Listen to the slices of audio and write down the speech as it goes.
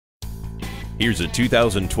Here's a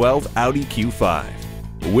 2012 Audi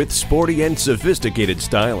Q5. With sporty and sophisticated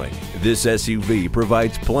styling, this SUV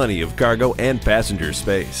provides plenty of cargo and passenger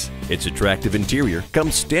space. Its attractive interior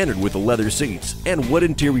comes standard with the leather seats and wood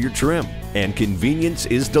interior trim, and convenience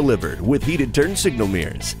is delivered with heated turn signal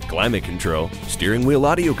mirrors, climate control, steering wheel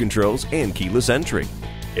audio controls, and keyless entry.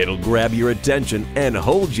 It'll grab your attention and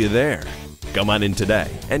hold you there. Come on in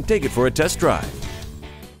today and take it for a test drive.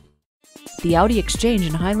 The Audi Exchange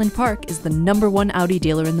in Highland Park is the #1 Audi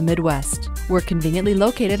dealer in the Midwest. We're conveniently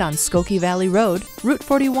located on Skokie Valley Road, Route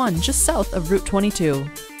 41, just south of Route 22.